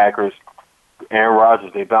play the Packers. Aaron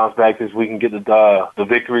Rodgers, they bounce back this week and get the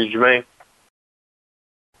victory, Jermaine?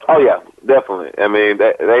 Oh, yeah, definitely. I mean,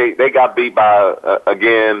 they got beat by,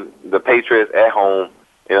 again, the Patriots at home,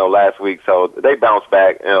 last week. So they bounced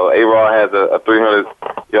back. A-Rod has a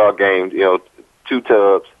 300-yard game, 2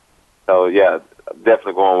 tubs. So, yeah,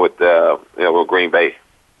 definitely going with Green Bay.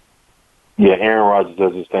 Yeah, Aaron Rodgers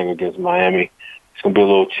does his thing against Miami. It's going to be a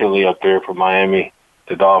little chilly up there for Miami.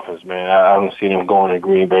 The Dolphins, man. I don't see them going to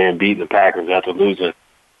Green Bay and beating the Packers after losing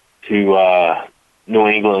to New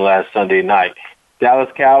England last Sunday night. Dallas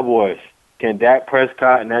Cowboys. Can Dak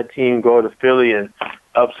Prescott and that team go to Philly and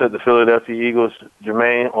upset the Philadelphia Eagles,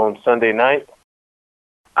 Jermaine, on Sunday night?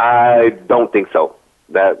 I don't think so.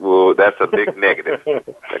 That's a big negative.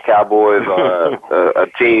 The Cowboys are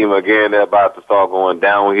a team, again, they're about to start going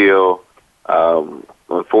downhill.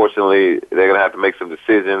 Unfortunately, they're going to have to make some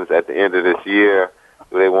decisions at the end of this year.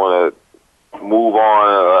 Do they want to move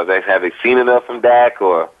on? Have they seen enough from Dak?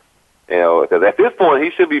 Or, because at this point,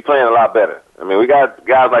 he should be playing a lot better. I mean, we got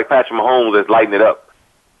guys like Patrick Mahomes that's lighting it up.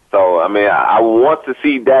 So, I mean, I want to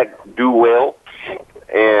see Dak do well.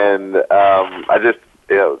 And the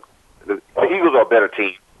Eagles are a better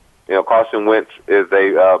team. Carson Wentz is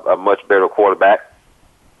a much better quarterback.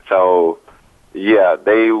 So, yeah,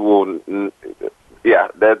 they will. Yeah,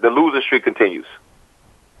 the losing streak continues.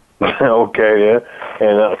 Okay, yeah.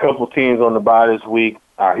 And a couple teams on the bye this week.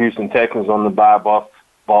 Our Houston Texans on the bye,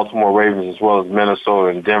 Baltimore Ravens, as well as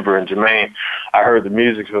Minnesota and Denver. And Jermaine, I heard the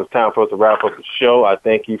music, so it's time for us to wrap up the show. I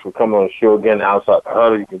thank you for coming on the show again, Outside the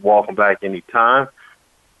Huddle. You can welcome back anytime.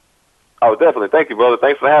 Oh, definitely. Thank you, brother.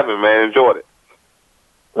 Thanks for having me, man. Enjoyed it.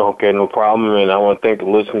 Okay, no problem. And I want to thank the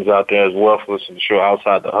listeners out there as well for listening to the show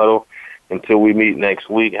Outside the Huddle. Until we meet next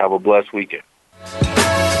week, have a blessed weekend.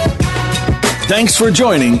 Thanks for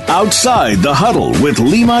joining Outside the Huddle with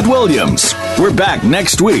Lemont Williams. We're back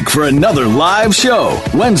next week for another live show,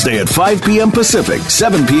 Wednesday at 5 p.m. Pacific,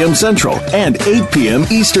 7 p.m. Central, and 8 p.m.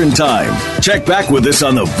 Eastern Time. Check back with us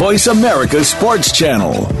on the Voice America Sports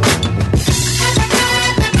Channel.